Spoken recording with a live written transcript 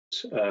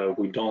use,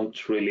 we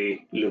don't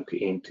really look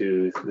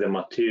into the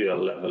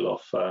material level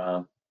of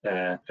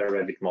a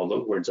Revit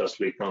model. We're just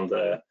looking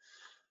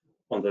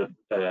on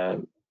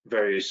the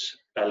various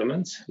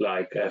elements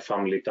like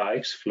family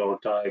types, floor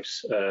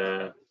types,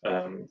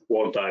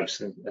 wall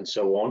types, and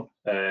so on.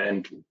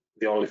 And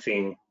the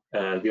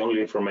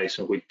only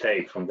information we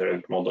take from the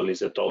Revit model is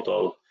the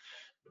total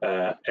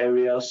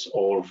areas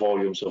or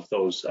volumes of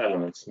those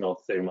elements,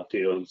 not their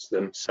materials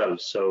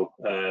themselves. So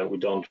we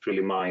don't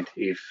really mind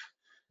if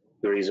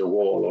there is a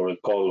wall or a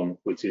column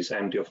which is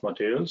empty of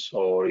materials,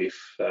 or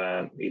if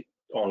it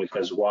only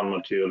has one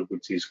material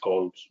which is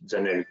called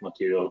generic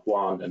material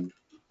 1 and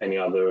any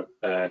other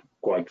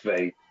quite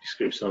vague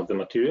description of the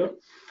material.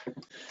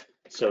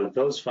 So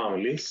those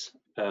families,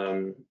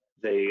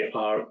 they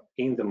are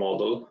in the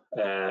model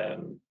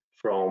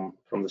from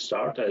the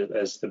start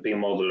as the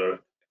BIM modeler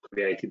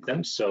created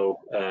them. So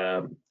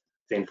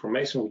the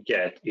information we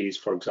get is,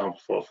 for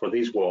example, for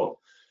this wall,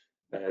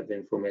 the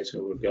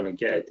information we're going to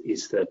get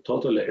is the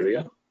total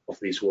area of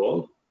this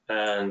wall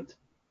and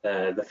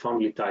the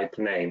family type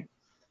name.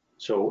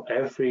 So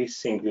every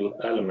single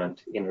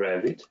element in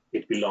Revit,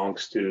 it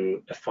belongs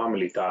to a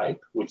family type,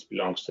 which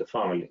belongs to a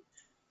family.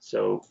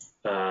 So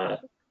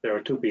there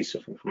are two pieces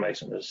of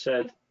information, as I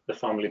said, the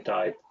family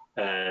type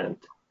and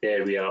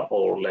area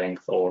or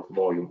length or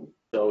volume.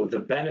 So the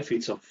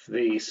benefits of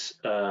this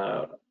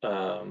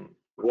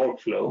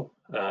workflow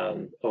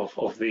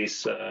of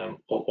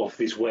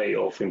this way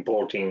of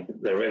importing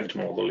the Revit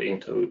model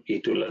into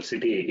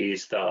eToolLCD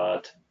is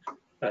that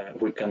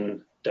we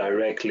can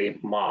directly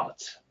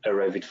match a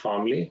Revit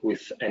family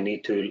with an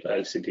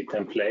eToolLCD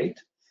template.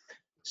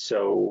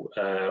 So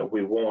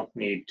we won't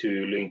need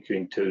to link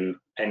into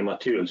any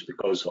materials,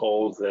 because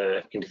all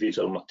the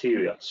individual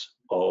materials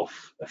of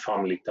a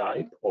family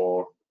type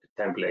or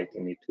a template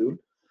in eTool,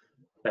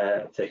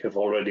 they have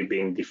already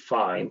been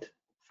defined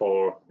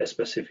for a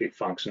specific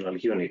functional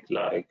unit,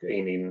 like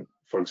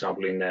for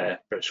example, in a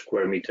per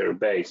square meter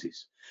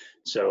basis.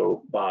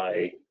 So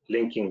by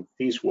linking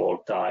this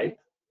wall type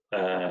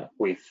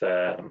with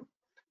an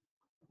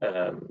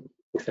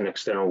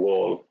external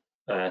wall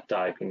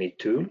type in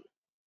eTool,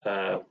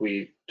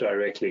 we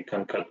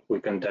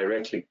can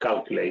directly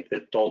calculate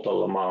the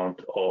total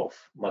amount of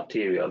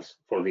materials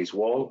for this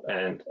wall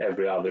and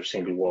every other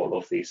single wall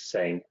of this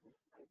same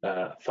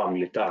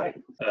family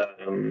type.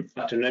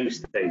 At an early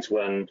stage,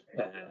 when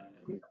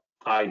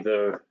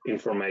either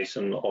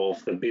information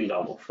of the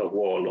build-up of a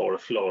wall or a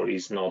floor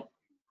is not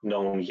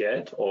known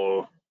yet,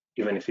 or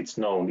even if it's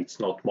known, it's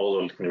not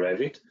modeled in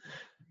Revit,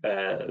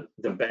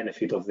 the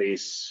benefit of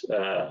this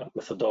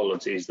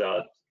methodology is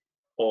that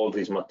all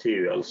these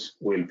materials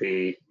will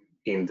be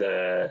in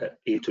the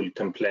eTool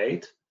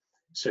template,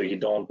 so you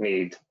don't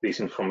need this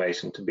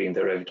information to be in the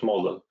Revit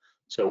model.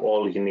 So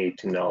all you need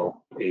to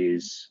know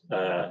is,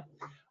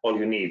 all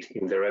you need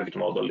in the Revit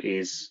model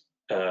is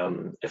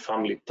a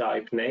family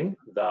type name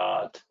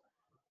that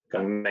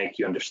can make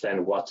you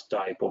understand what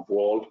type of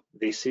wall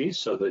this is,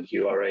 so that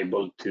you are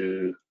able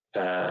to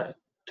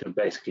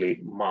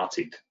basically match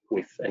it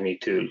with an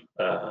eTool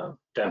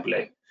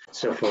template.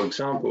 So for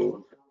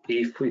example,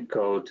 if we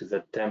go to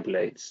the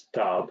templates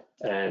tab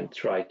and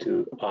try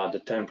to add a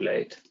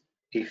template,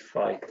 if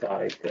I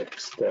type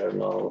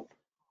external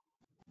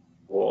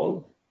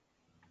wall,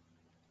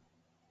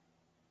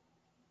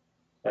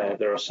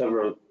 there are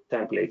several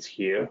templates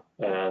here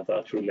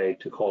that relate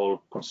to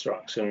whole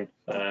construction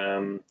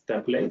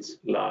templates,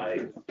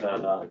 like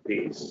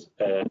these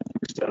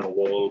external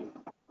wall,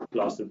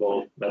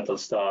 plasterboard, metal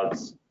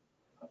studs,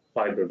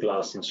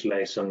 fiberglass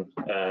insulation,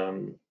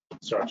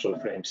 structural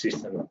frame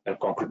system, and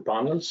concrete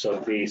panels. So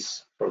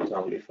these, for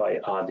example, if I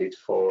add it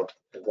for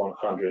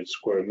 100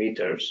 square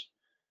meters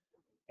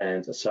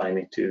and assign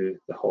it to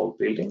the whole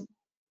building,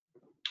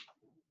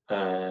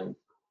 and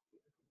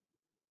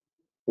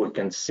we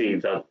can see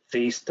that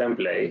this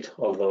template,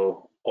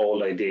 although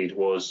all I did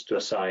was to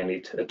assign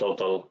it a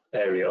total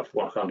area of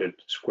 100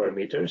 square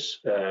meters,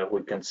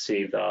 we can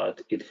see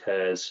that it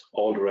has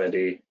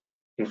already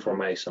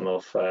information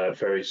of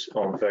various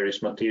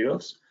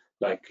materials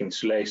like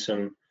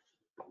insulation,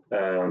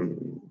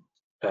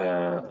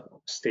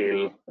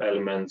 steel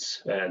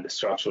elements, the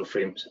structural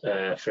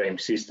frame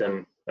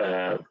system,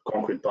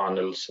 concrete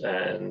panels,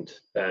 and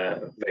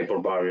vapor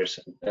barriers,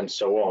 and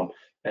so on.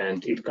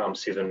 And it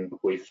comes even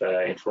with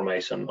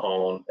information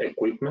on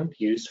equipment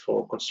used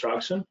for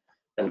construction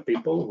and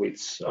people,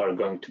 which are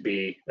going to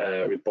be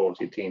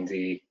reported in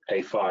the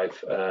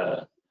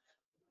A5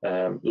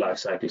 life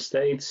cycle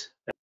stage.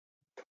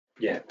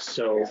 Yeah,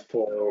 so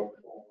for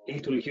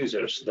eTool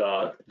users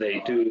that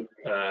they do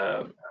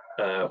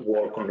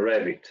work on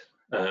Revit,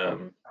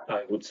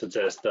 I would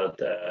suggest that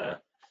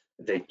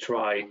they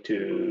try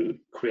to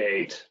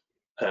create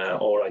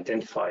or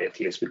identify, at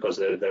least, because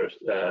there's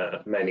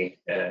many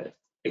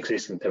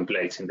existing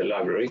templates in the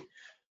library,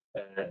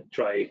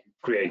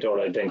 create or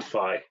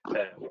identify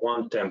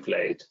one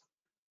template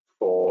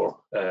for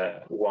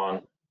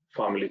one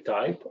family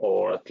type,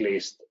 or at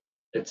least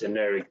a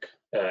generic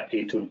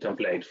eTool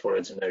template for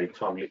a generic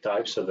family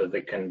type, so that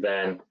they can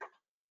then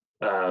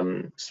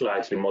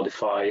slightly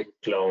modify,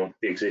 clone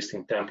the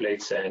existing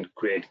templates and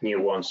create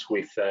new ones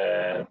with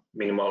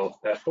minimal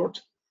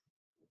effort.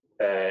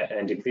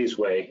 And in this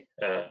way,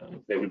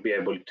 they will be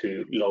able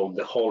to load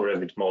the whole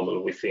Revit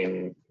model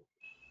within,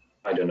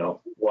 I don't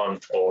know, 1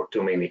 or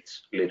 2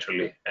 minutes,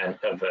 literally, and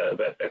have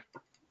a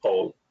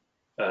whole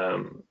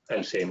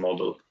LCA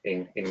model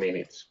in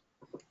minutes.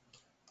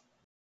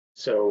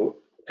 So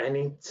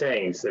any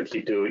change that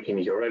you do in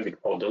your Revit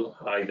model,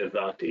 either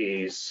that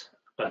is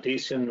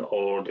addition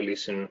or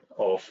deletion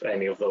of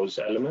any of those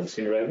elements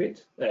in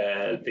Revit,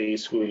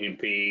 this will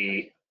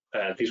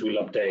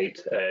update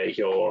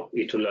your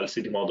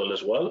eToolLCD model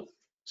as well.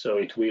 So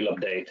it will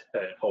update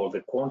all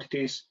the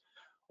quantities.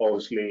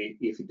 Obviously,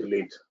 if you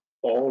delete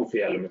all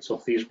the elements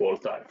of this wall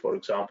type, for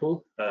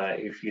example,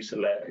 if you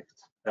select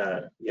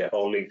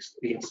all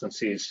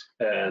instances,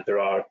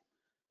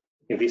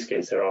 in this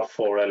case, there are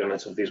 4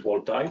 elements of this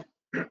wall type.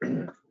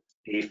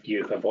 If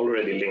you have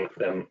already linked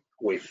them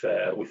with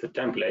a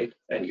template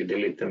and you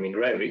delete them in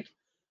Revit,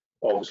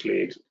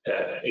 obviously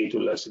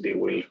eToolLCD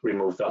will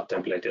remove that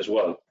template as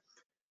well.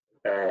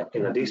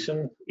 In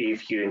addition,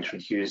 if you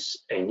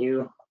introduce a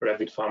new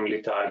Revit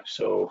family type,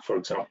 so for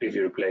example, if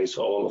you replace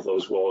all of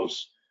those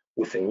walls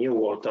with a new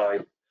wall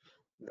type,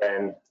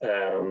 then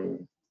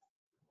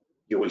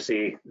you will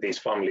see this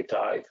family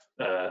type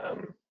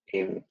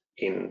in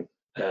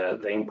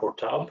the import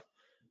tab,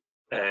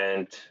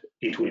 and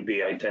it will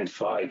be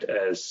identified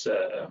as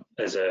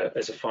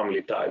a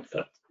family type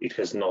that it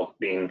has not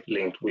been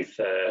linked with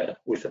a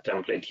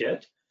template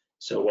yet.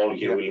 So all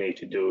you will need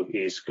to do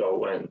is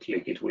go and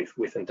click it with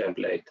a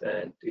template,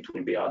 and it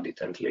will be added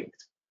and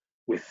linked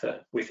with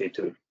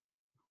eTool.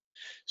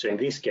 So in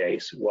this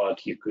case,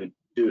 what you could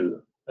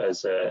do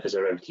as a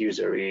Revit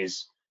user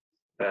is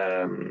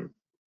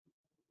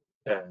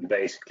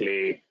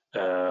basically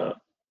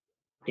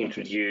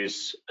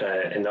introduce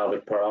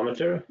another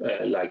parameter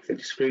like the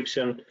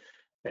description,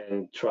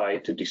 and try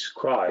to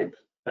describe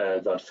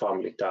that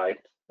family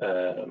type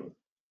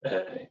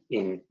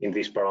in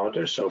this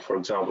parameter. So for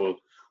example,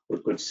 we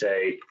could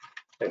say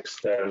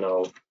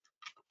external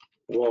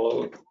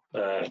wall,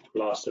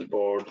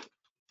 plasterboard,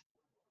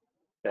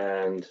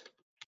 and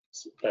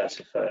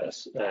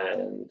SFS,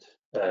 and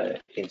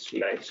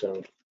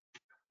insulation,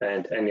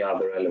 and any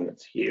other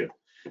elements here.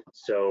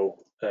 So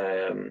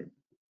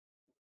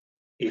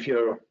if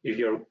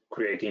you're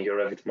creating your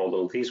Revit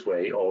model this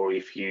way, or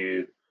if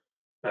you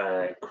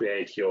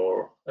create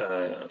your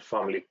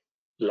family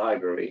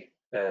library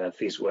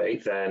this way,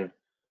 then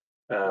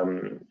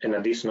an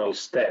additional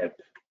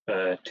step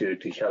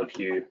to help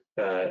you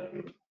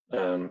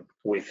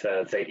with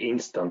the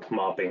instant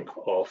mapping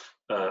of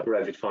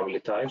Revit family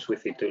types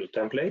with eTool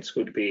templates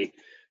would be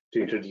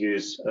to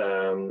introduce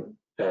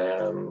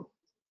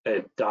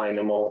a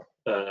Dynamo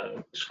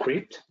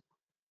Script,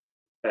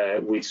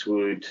 which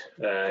would,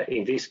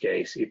 in this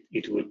case,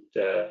 it would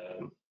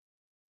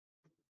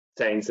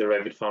change the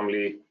Revit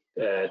family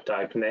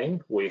type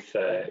name with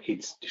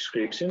its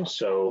description.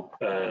 So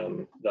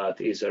that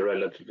is a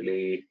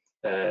relatively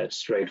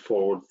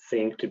straightforward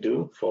thing to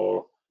do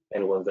for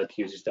anyone that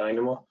uses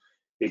Dynamo.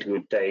 It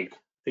would take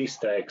this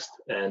text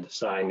and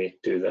assign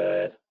it to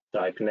the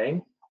type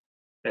name,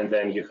 and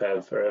then you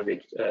have a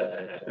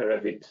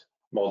Revit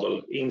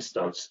model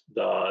instance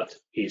that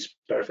is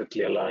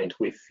perfectly aligned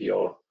with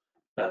your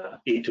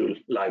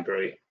eTool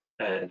library,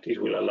 and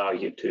it will allow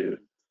you to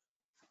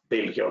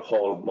build your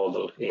whole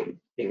model in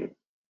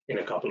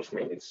a couple of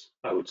minutes,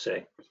 I would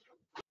say.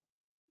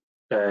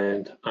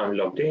 And I'm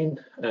logged in.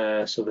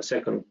 So the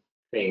second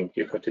thing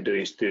you have to do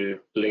is to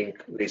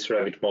link this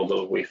Revit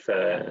model with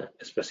a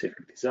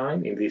specific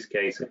design. In this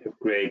case, I have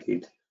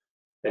created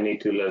an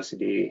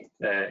eToolLCD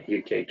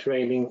UK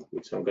training,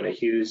 which I'm going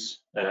to use.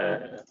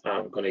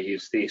 I'm going to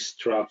use this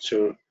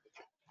structure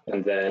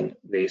and then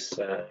this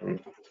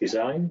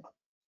design,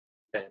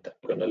 and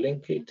I'm going to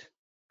link it.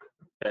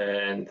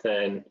 And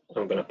then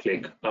I'm going to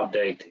click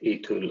Update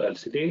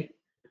eToolLCD.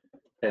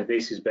 And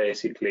this is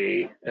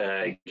basically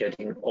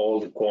getting all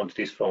the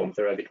quantities from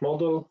the Revit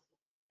model.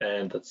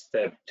 And at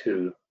step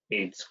 2,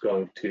 it's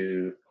going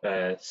to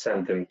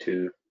send them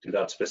to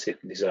that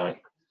specific design.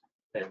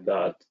 And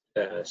that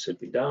should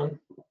be done.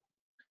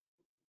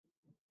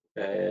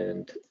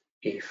 And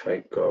if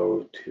I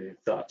go to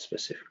that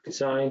specific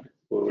design,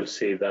 we will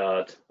see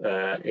that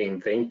in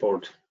the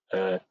Import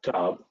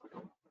tab,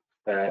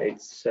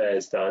 it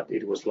says that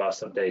it was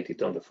last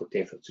updated on the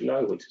 14th of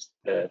July, which is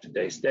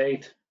today's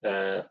date.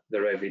 The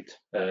Revit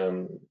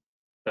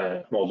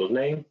model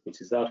name, which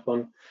is that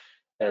one.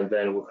 And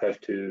then we'll have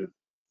to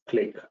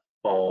click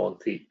on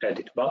the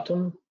Edit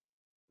button,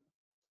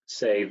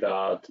 say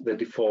that the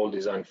default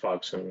design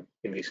function,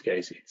 in this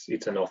case,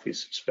 it's an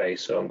office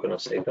space, so I'm going to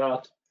say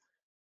that.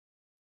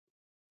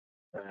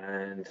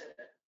 And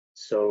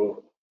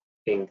so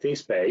in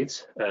this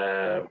page,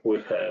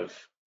 we have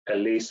a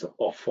list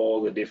of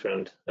all the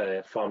different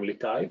family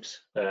types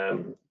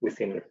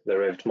within the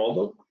Revit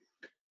model.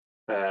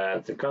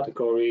 The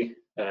category,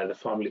 the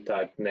family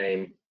type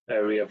name,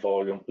 area,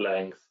 volume,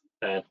 length,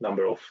 and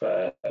number of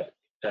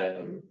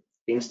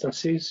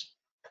instances.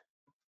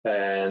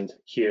 And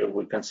here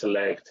we can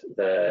select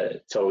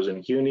the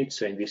chosen unit.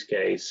 So in this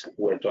case,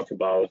 we're talking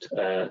about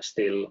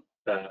still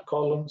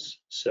columns.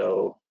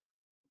 So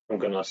I'm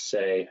gonna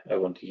say I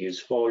want to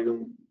use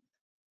volume,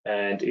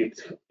 and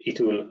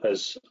eTool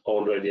has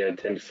already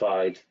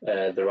identified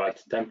the right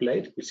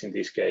template, which in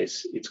this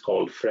case it's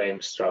called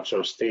frame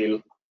structural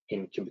steel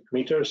in cubic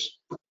meters,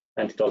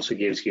 and it also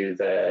gives you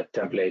the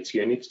templates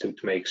unit to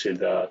make sure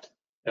that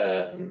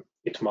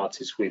it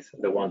matches with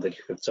the one that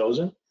you have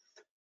chosen.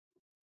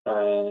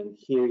 And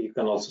here you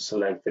can also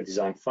select the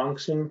design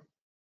function.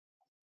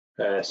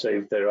 So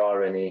if there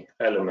are any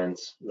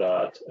elements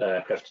that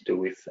have to do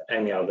with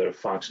any other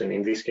function,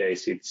 in this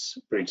case it's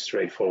pretty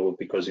straightforward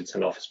because it's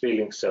an office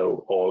building,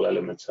 so all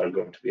elements are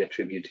going to be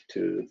attributed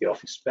to the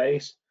office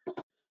space.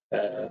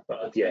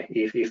 But yeah,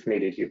 if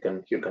needed, you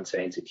can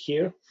change it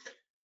here.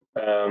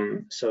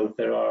 So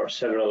there are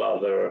several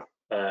other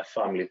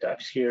family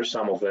types here.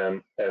 Some of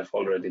them have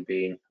already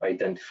been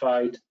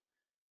identified.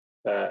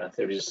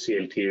 There is a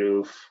CLT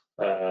roof.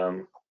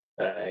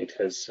 It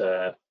has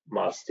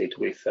matched it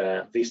with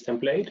this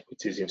template,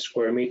 which is in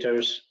square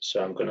meters.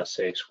 So I'm going to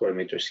say square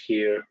meters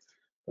here.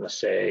 I'm going to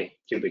say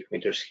cubic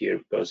meters here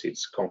because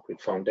it's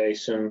concrete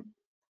foundation.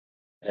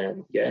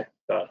 And yeah,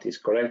 that is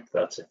correct.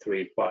 That's a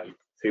three pile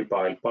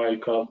pile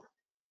cup,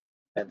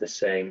 and the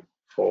same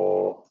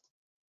for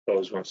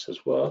those ones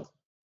as well.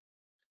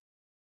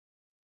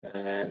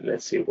 And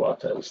let's see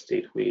what else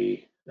did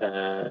we.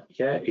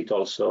 Yeah, it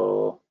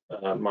also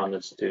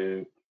managed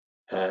to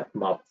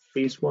map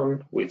this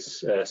one,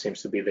 which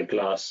seems to be the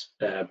glass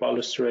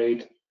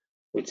balustrade,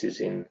 which is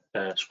in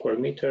square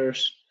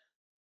meters.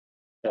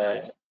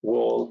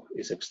 Wall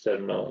is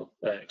external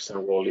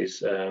wall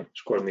is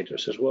square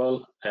meters as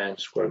well, and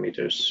square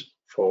meters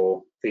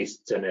for this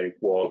generic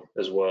wall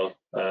as well.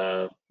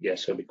 Yeah,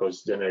 so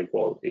because generic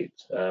wall, it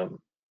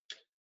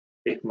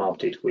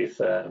mapped it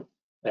with an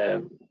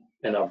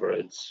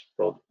average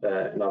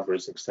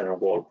external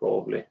wall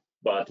probably.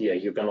 But yeah,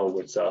 you can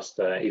always just,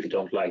 if you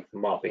don't like the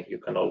mapping, you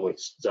can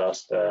always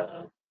just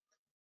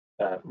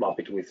map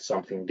it with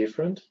something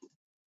different.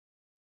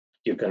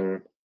 You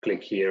can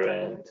click here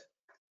and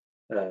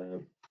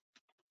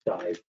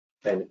type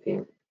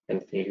anything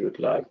you would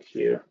like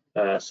here.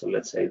 So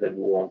let's say that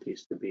we want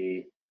this to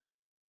be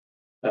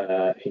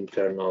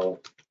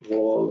internal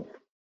wall.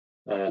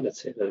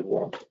 Let's say that we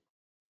want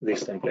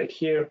this template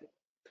here.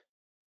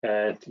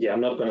 And yeah,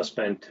 I'm not going to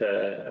spend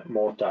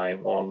more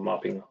time on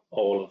mapping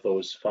all of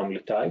those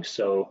family types.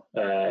 So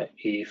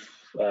if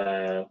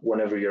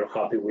whenever you're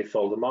happy with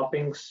all the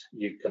mappings,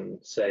 you can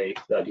say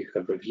that you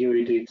have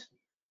reviewed it.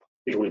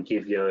 It will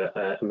give you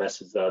a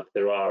message that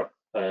there are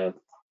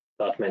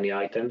that many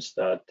items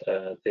that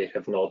they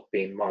have not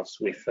been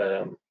matched with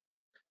a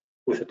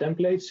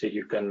template. So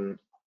you can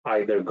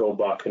either go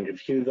back and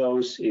review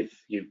those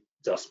if you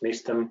just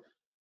missed them,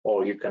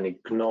 or you can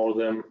ignore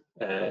them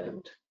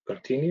and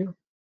continue.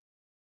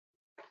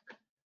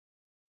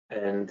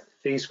 And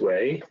this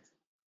way,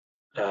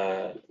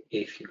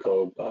 if you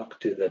go back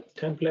to the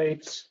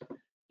templates,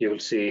 you will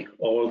see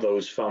all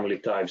those family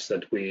types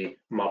that we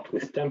mapped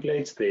with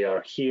templates. They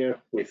are here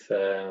with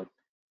their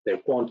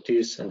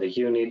quantities and the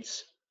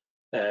units,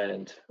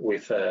 and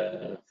with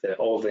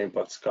all the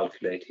impacts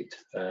calculated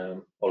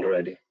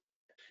already.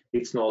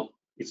 It's not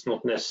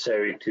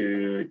necessary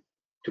to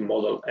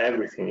model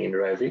everything in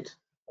Revit,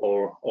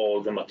 or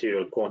all the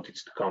material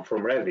quantities to come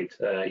from Revit.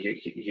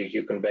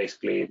 You can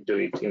basically do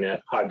it in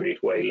a hybrid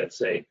way, let's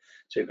say.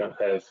 So you can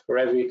have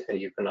Revit and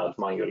you can add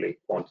manually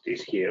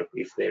quantities here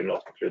if they're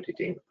not included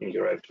in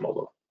your Revit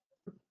model.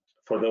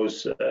 For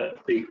those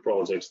big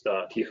projects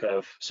that you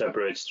have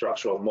separate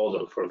structural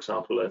model, for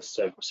example, and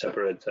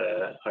separate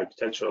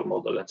architectural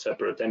model and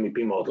separate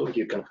MEP model,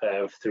 you can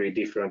have 3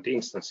 different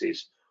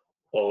instances.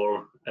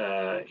 Or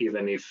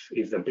even if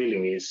the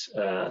building is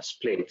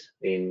split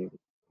in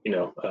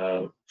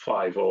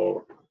 5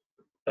 or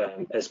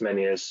as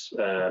many as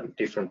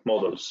different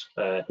models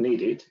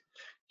needed,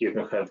 you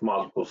can have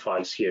multiple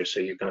files here. So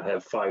you can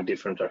have 5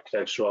 different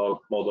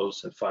architectural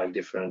models and 5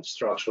 different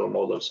structural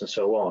models and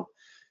so on.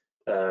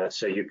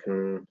 So you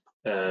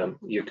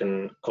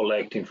can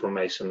collect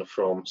information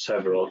from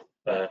several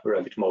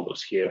Revit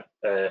models here,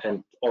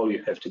 and all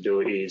you have to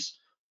do is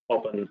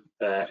open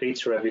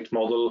each Revit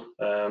model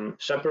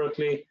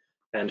separately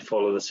and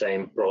follow the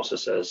same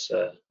process as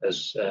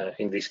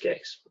in this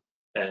case,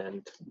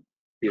 and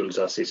you'll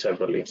just see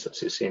several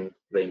instances in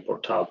the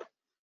import tab.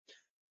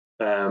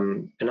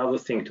 Another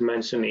thing to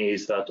mention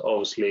is that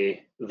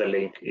obviously the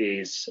link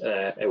is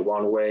a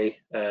one-way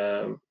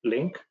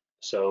link,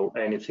 so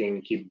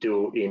anything you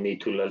do in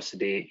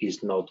eToolLCD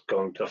is not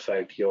going to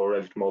affect your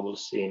Revit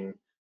models in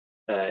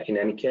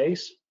any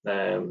case.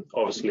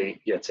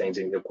 Obviously, yeah,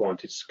 changing the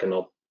quantities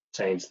cannot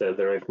change the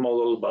Revit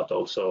model, but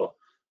also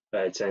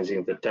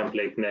changing the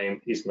template name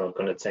is not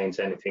going to change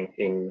anything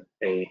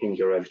in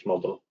your Revit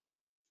model.